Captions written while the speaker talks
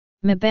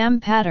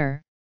Mibampator,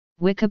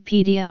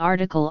 Wikipedia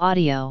article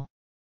audio.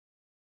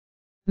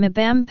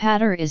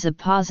 Mibampator is a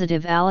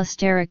positive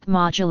allosteric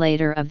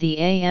modulator of the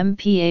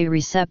AMPA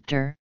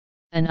receptor,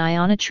 an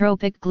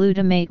ionotropic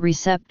glutamate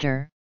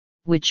receptor,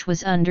 which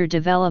was under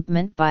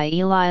development by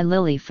Eli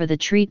Lilly for the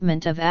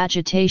treatment of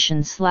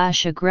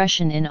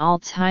agitation/aggression in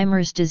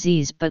Alzheimer's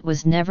disease but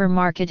was never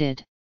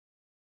marketed.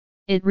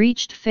 It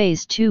reached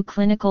phase 2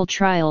 clinical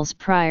trials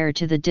prior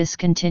to the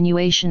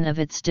discontinuation of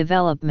its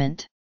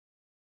development.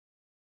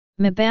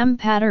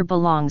 Mibampator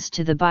belongs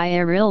to the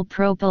biaryl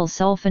propyl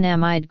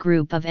sulfonamide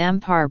group of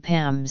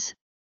AMPAR-PAMs,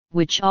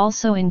 which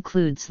also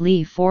includes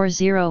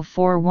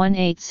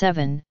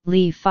Li404187,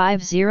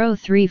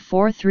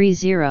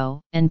 Li503430,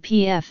 and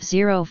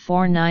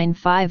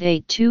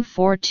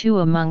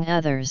PF04958242 among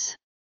others.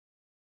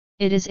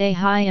 It is a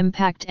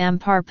high-impact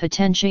AMPAR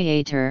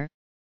potentiator,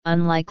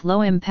 unlike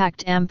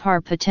low-impact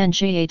AMPAR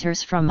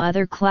potentiators from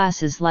other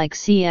classes like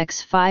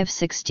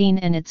CX516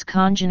 and its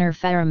congener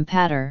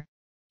Farampator,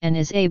 and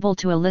is able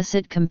to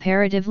elicit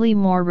comparatively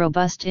more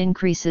robust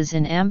increases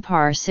in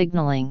AMPAR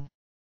signaling.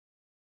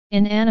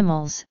 In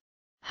animals,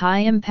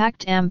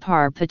 high-impact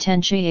AMPAR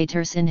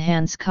potentiators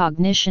enhance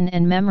cognition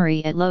and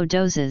memory at low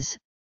doses,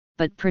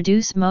 but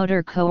produce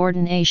motor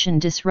coordination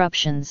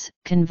disruptions,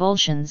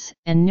 convulsions,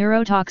 and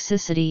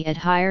neurotoxicity at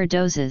higher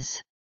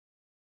doses.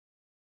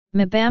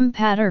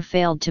 Mibampator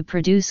failed to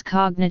produce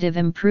cognitive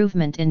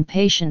improvement in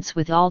patients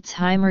with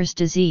Alzheimer's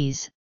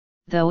disease,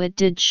 though it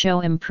did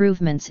show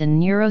improvements in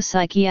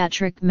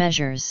neuropsychiatric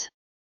measures.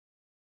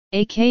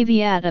 A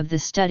caveat of the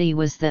study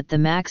was that the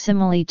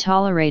maximally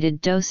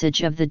tolerated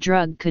dosage of the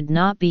drug could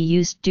not be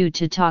used due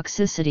to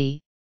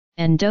toxicity,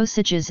 and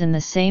dosages in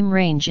the same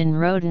range in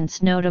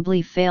rodents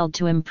notably failed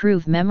to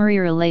improve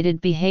memory-related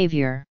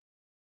behavior.